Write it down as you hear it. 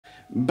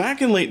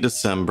Back in late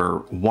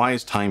December,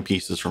 Wise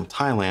Timepieces from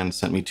Thailand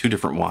sent me two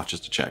different watches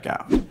to check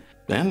out.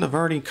 And I've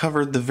already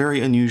covered the very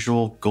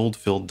unusual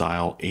gold-filled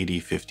dial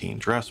AD15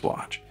 dress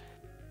watch.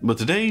 But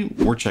today,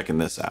 we're checking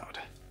this out.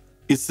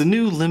 It's the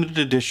new limited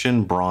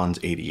edition Bronze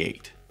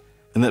 88.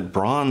 And that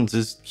bronze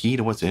is key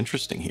to what's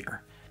interesting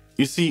here.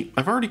 You see,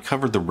 I've already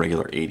covered the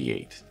regular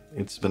 88.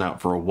 It's been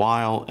out for a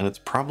while, and it's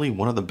probably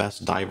one of the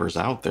best divers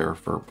out there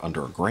for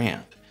under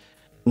 $1,000.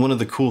 One of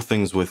the cool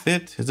things with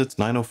it is its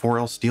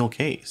 904L steel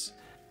case.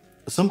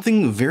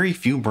 Something very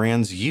few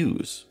brands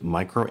use,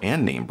 micro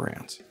and name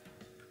brands,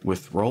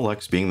 with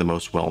Rolex being the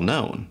most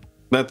well-known.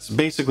 That's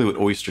basically what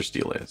oyster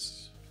steel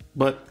is.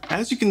 But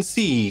as you can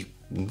see,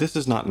 this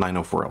is not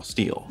 904L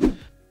steel.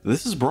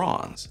 This is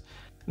bronze.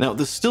 Now,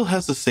 this still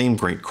has the same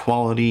great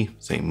quality,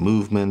 same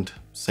movement,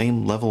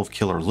 same level of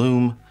killer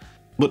lume,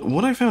 but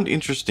what I found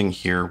interesting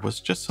here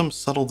was just some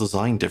subtle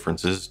design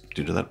differences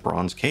due to that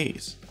bronze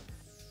case.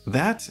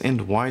 That,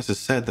 and Wise has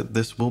said that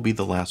this will be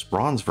the last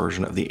bronze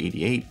version of the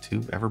 88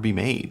 to ever be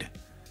made.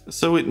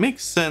 So it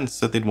makes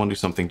sense that they'd want to do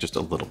something just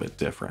a little bit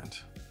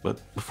different.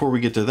 But before we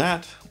get to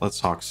that,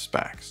 let's talk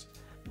specs.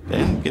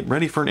 And get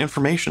ready for an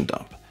information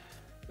dump.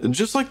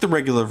 Just like the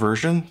regular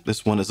version,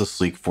 this one is a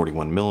sleek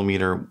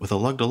 41mm with a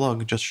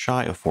lug-to-lug just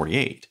shy of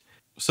 48.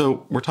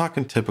 So we're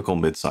talking typical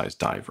mid-sized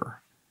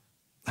diver.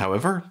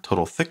 However,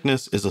 total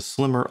thickness is a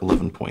slimmer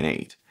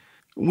 11.8.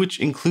 which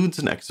includes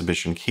an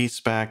exhibition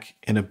case back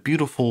and a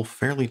beautiful,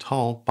 fairly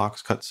tall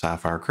box-cut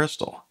sapphire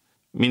crystal,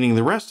 meaning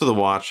the rest of the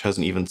watch has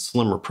an even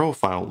slimmer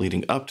profile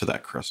leading up to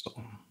that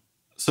crystal.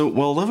 So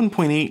while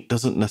 11.8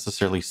 doesn't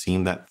necessarily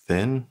seem that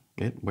thin,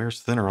 it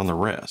wears thinner on the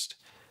wrist,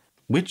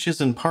 which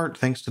is in part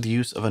thanks to the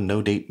use of a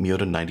no-date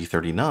Miyota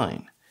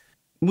 9039,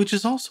 which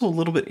is also a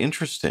little bit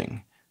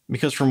interesting,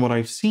 because from what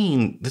I've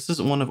seen, this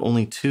is one of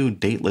only two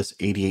dateless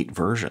 88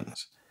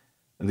 versions,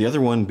 the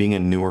other one being a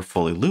newer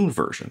fully lumed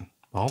version.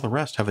 All the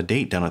rest have a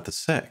date down at the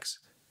 6.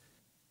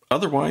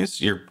 Otherwise,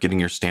 you're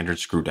getting your standard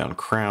screw-down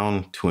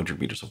crown,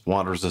 200 meters of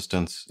water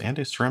resistance, and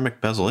a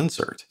ceramic bezel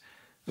insert.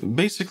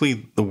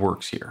 Basically, the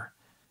works here.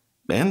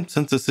 And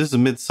since this is a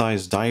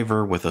mid-sized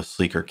diver with a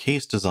sleeker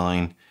case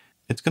design,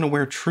 it's going to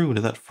wear true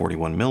to that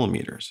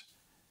 41mm.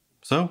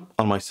 So,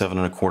 on my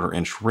 7¼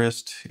 inch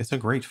wrist, it's a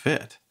great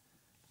fit.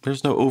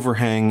 There's no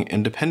overhang,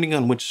 and depending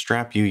on which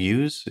strap you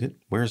use, it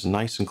wears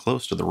nice and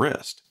close to the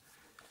wrist.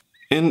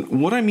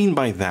 And what I mean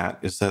by that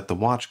is that the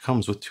watch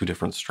comes with two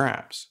different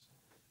straps.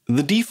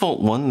 The default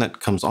one that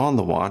comes on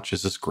the watch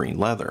is this green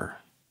leather,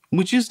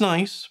 which is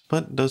nice,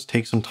 but does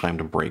take some time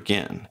to break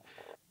in.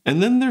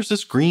 And then there's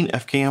this green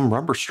FKM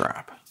rubber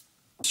strap.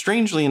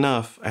 Strangely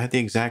enough, I had the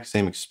exact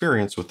same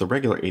experience with the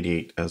regular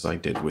 88 as I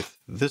did with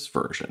this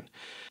version,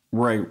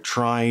 where I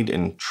tried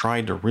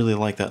to really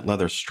like that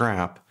leather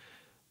strap,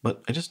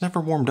 but I just never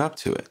warmed up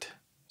to it.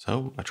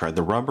 So I tried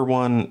the rubber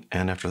one,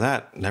 and after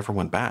that, never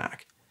went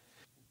back.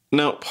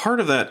 Now, part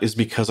of that is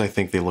because I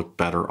think they look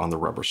better on the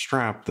rubber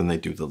strap than they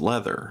do the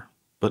leather,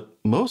 but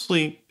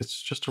mostly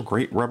it's just a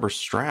great rubber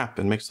strap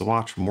and makes the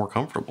watch more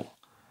comfortable.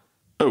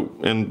 Oh,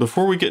 and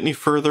before we get any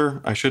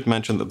further, I should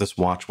mention that this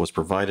watch was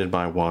provided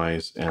by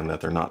Wise and that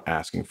they're not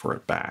asking for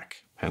it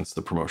back, hence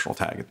the promotional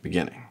tag at the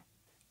beginning.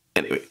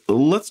 Anyway,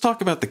 let's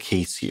talk about the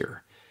case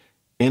here.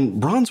 And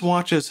bronze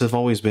watches have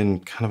always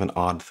been kind of an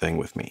odd thing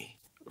with me.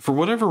 For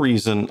whatever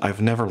reason,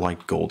 I've never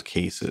liked gold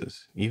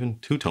cases, even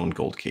two-tone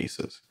gold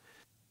cases.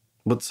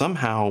 But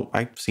somehow,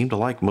 I seem to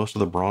like most of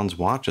the bronze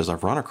watches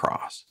I've run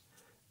across.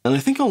 And I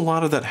think a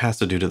lot of that has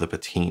to do to the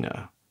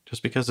patina,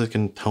 just because it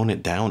can tone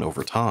it down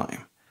over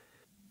time.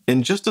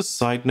 And just a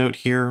side note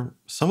here,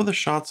 some of the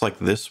shots like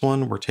this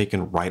one were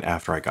taken right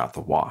after I got the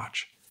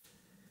watch,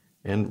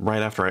 and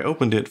right after I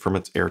opened it from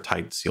its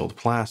airtight sealed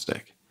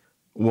plastic,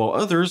 while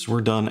others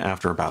were done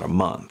after about a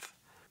month.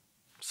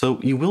 So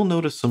you will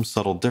notice some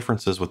subtle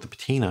differences with the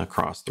patina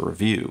across the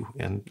review,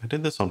 and I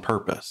did this on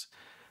purpose,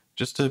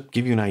 just to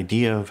give you an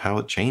idea of how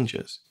it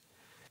changes.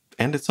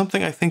 And it's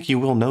something I think you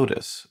will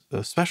notice,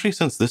 especially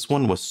since this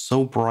one was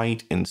so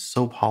bright and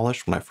so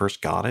polished when I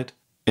first got it.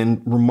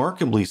 And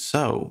remarkably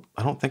so,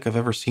 I don't think I've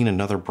ever seen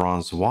another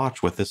bronze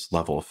watch with this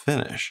level of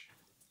finish.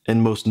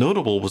 And most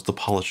notable was the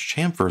polished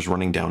chamfers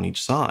running down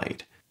each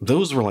side.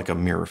 Those were like a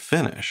mirror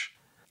finish,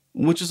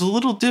 which is a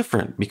little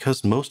different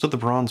because most of the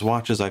bronze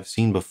watches I've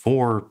seen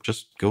before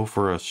just go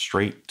for a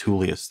straight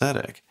Thule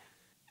aesthetic.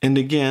 And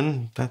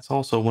again, that's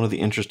also one of the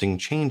interesting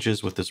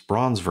changes with this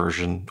bronze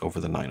version over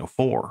the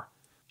 904.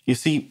 You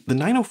see, the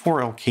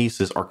 904L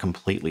cases are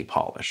completely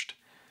polished.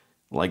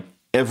 Like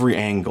every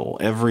angle,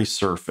 every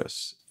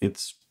surface.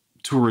 It's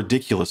to a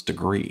ridiculous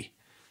degree.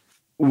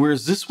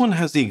 Whereas this one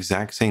has the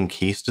exact same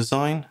case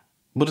design,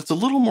 but it's a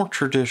little more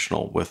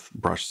traditional with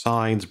brushed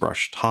sides,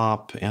 brushed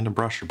top, and a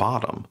brushed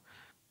bottom,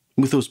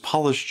 with those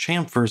polished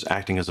chamfers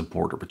acting as a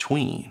border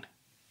between.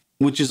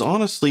 Which is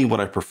honestly what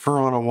I prefer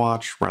on a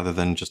watch rather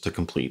than just a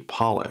complete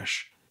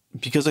polish,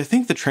 because I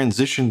think the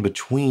transition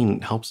between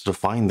helps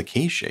define the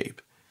case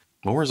shape.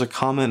 Or as a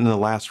comment in the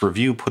last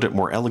review put it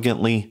more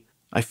elegantly,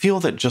 I feel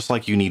that just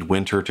like you need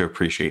winter to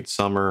appreciate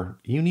summer,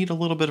 you need a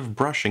little bit of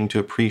brushing to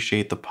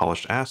appreciate the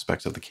polished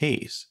aspects of the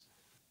case.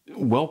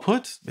 Well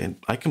put, and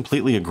I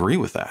completely agree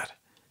with that.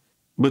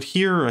 But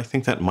here, I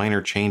think that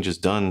minor change is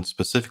done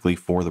specifically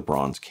for the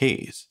bronze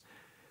case.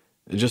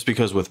 Just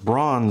because with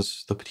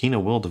bronze, the patina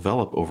will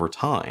develop over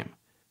time.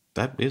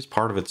 That is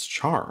part of its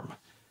charm,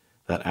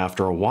 that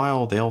after a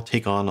while, they'll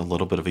take on a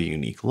little bit of a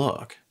unique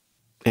look.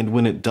 And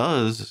when it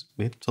does,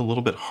 it's a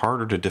little bit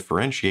harder to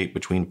differentiate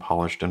between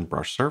polished and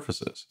brushed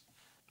surfaces.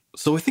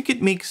 So I think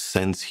it makes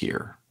sense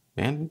here,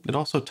 and it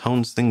also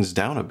tones things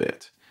down a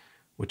bit,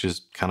 which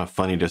is kind of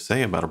funny to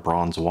say about a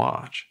bronze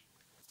watch.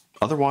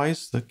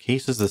 Otherwise, the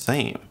case is the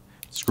same.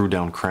 Screw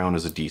down crown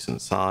is a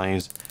decent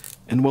size,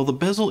 and while the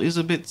bezel is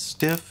a bit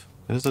stiff,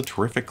 it is a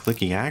terrific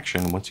clicky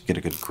action once you get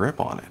a good grip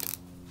on it.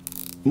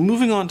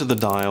 Moving on to the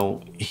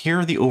dial,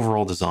 here the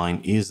overall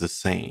design is the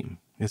same,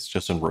 it's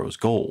just in rose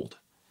gold.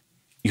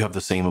 You have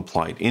the same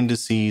applied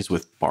indices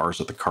with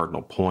bars at the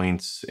cardinal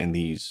points and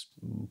these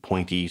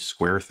pointy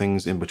square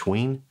things in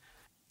between.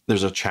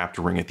 There's a chapped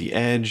ring at the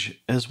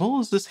edge, as well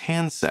as this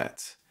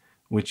handset,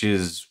 which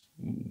is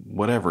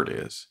whatever it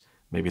is.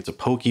 Maybe it's a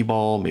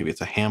Pokeball, maybe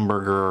it's a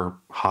hamburger,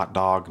 hot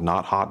dog,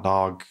 not hot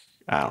dog,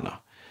 I don't know.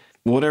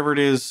 Whatever it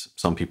is,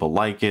 some people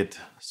like it,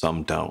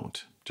 some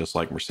don't, just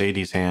like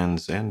Mercedes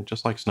hands and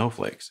just like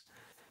snowflakes.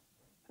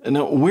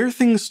 Now, where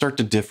things start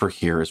to differ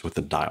here is with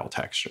the dial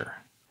texture.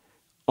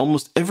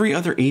 Almost every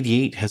other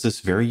 88 has this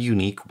very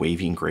unique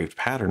wavy engraved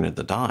pattern in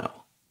the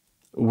dial,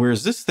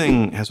 whereas this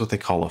thing has what they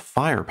call a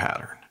fire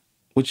pattern,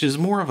 which is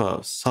more of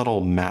a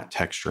subtle matte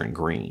texture in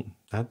green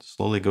that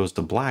slowly goes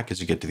to black as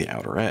you get to the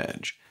outer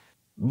edge.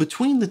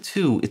 Between the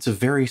two, it's a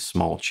very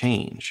small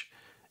change,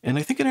 and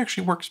I think it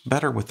actually works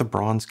better with the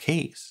bronze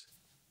case.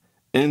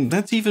 And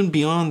that's even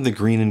beyond the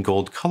green and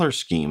gold color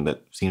scheme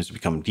that seems to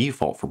become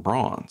default for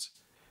bronze.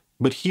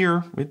 But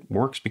here, it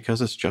works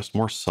because it's just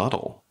more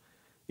subtle.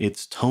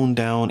 It's toned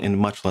down and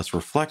much less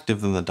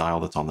reflective than the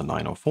dial that's on the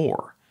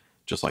 904,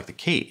 just like the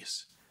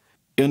case.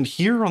 And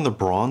here on the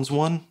bronze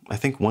one, I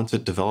think once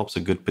it develops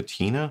a good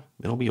patina,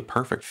 it'll be a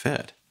perfect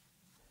fit.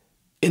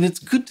 And it's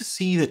good to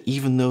see that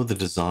even though the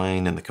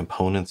design and the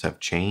components have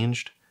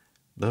changed,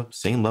 the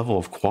same level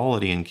of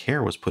quality and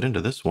care was put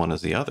into this one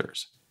as the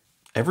others.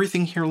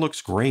 Everything here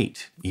looks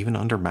great, even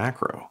under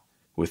macro,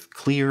 with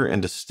clear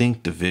and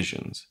distinct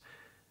divisions,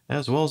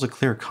 as well as a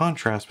clear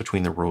contrast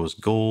between the rose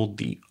gold,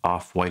 the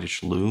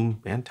off-whitish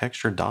lume, and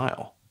textured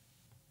dial.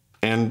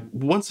 And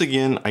once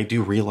again, I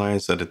do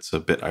realize that it's a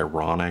bit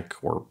ironic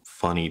or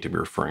funny to be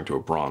referring to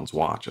a bronze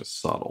watch as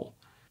subtle,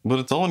 but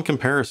it's all in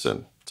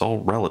comparison, it's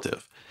all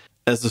relative,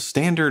 as the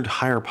standard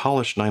higher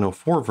polished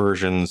 904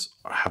 versions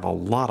have a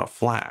lot of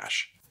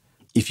flash.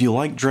 If you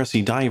like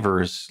dressy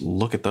divers,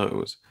 look at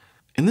those.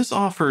 And this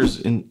offers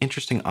an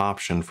interesting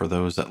option for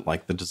those that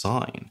like the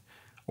design,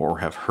 or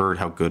have heard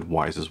how good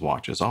Wise's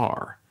watches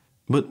are,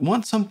 but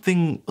want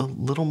something a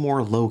little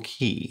more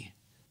low-key.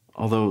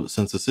 Although,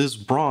 since this is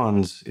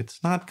bronze,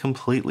 it's not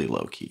completely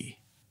low-key.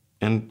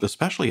 And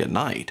especially at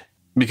night,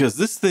 because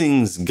this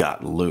thing's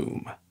got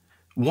lume.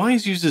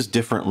 Wise uses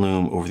different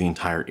lume over the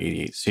entire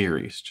 88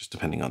 series, just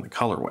depending on the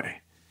colorway.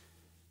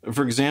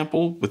 For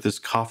example, with this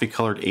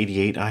coffee-colored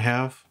 88 I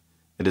have,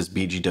 it has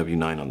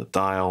BGW9 on the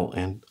dial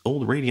and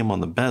old radium on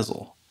the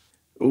bezel.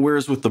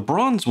 Whereas with the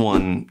bronze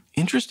one,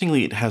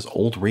 interestingly, it has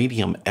old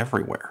radium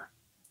everywhere.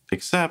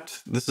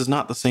 Except this is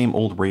not the same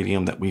old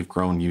radium that we've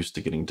grown used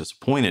to getting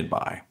disappointed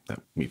by, that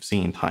we've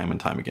seen time and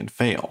time again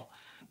fail.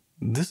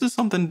 This is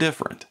something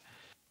different.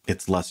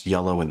 It's less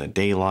yellow in the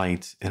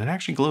daylight, and it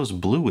actually glows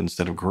blue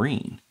instead of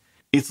green.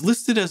 It's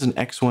listed as an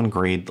X1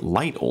 grade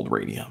light old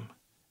radium.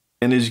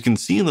 And as you can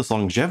see in this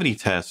longevity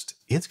test,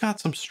 it's got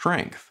some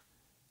strength.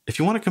 If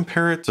you want to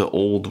compare it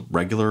to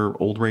regular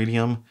old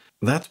radium,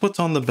 that's what's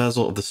on the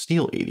bezel of the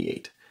steel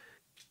 88.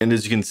 And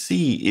as you can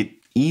see, it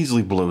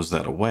easily blows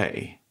that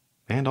away,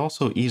 and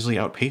also easily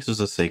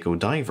outpaces a Seiko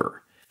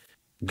diver,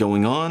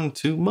 going on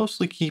to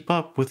mostly keep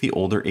up with the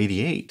older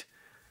 88,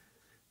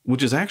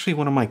 which is actually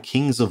one of my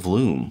kings of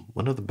lume,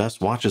 one of the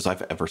best watches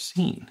I've ever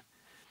seen.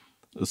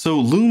 So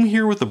lume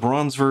here with the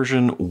bronze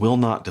version will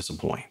not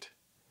disappoint.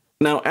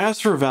 Now, as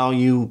for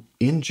value,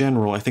 in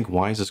general, I think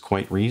Wise is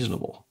quite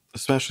reasonable,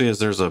 especially as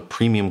there's a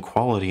premium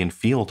quality and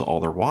feel to all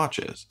their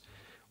watches,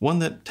 one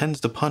that tends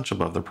to punch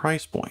above the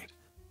price point.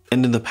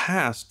 And in the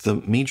past, the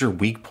major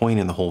weak point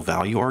in the whole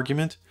value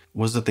argument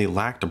was that they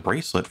lacked a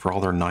bracelet for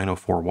all their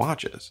 904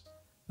 watches.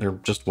 There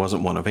just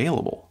wasn't one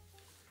available.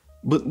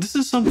 But this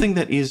is something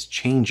that is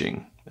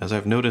changing, as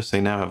I've noticed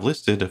they now have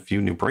listed a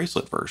few new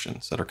bracelet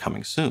versions that are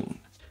coming soon.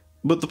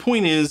 But the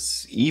point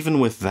is, even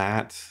with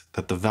that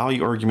the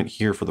value argument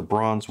here for the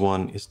bronze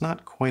one is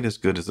not quite as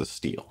good as the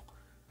steel.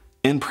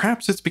 And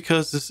perhaps it's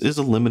because this is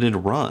a limited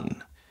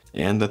run,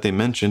 and that they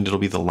mentioned it'll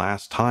be the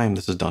last time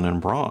this is done in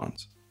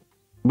bronze.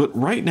 But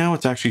right now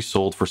it's actually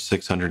sold for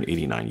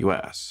 $689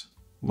 US,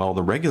 while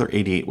the regular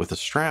 88 with a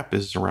strap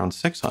is around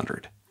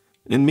 $600.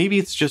 And maybe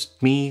it's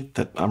just me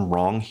that I'm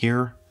wrong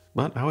here,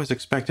 but I always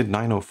expected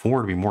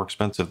 904 to be more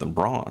expensive than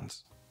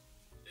bronze.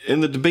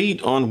 And the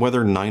debate on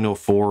whether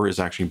 904 is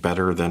actually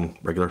better than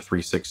regular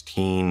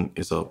 316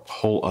 is a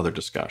whole other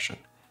discussion,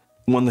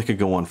 one that could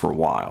go on for a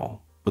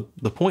while. But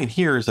the point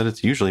here is that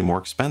it's usually more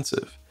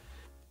expensive.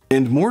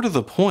 And more to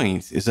the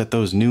point is that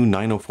those new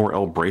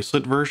 904L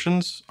bracelet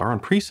versions are on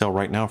pre-sale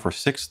right now for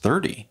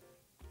 $630.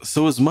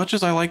 So as much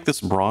as I like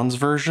this bronze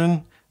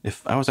version,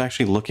 if I was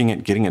actually looking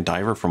at getting a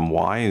diver from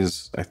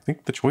Wise, I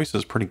think the choice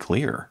is pretty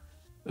clear.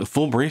 A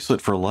full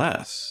bracelet for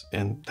less,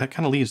 and that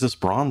kind of leaves this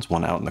bronze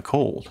one out in the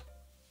cold.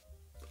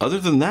 Other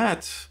than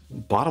that,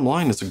 bottom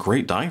line, it's a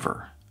great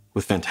diver,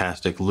 with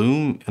fantastic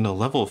lume and a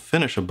level of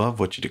finish above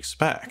what you'd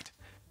expect.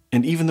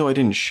 And even though I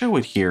didn't show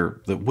it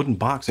here, the wooden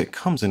box it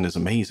comes in is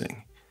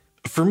amazing.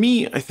 For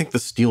me, I think the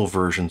steel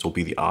versions will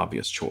be the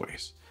obvious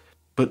choice.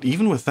 But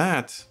even with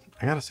that,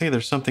 I gotta say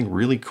there's something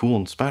really cool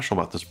and special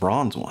about this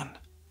bronze one.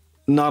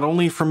 Not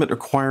only from it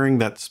acquiring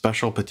that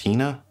special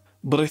patina,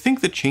 but I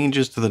think the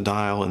changes to the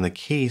dial and the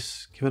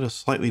case give it a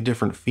slightly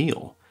different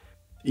feel.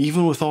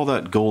 Even with all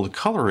that gold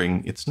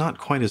coloring, it's not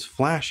quite as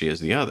flashy as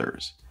the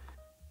others.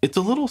 It's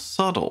a little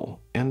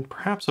subtle, and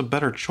perhaps a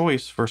better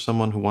choice for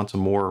someone who wants a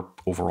more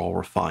overall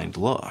refined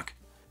look.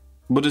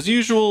 But as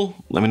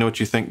usual, let me know what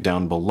you think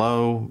down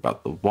below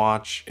about the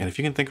watch, and if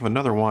you can think of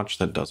another watch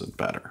that does it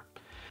better.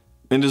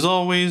 And as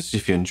always,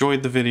 if you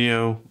enjoyed the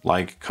video,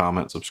 like,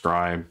 comment,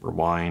 subscribe,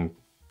 rewind,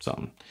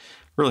 something.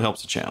 Really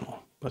helps the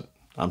channel. But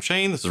I'm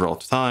Shane, this is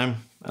Relative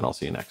Time, and I'll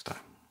see you next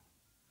time.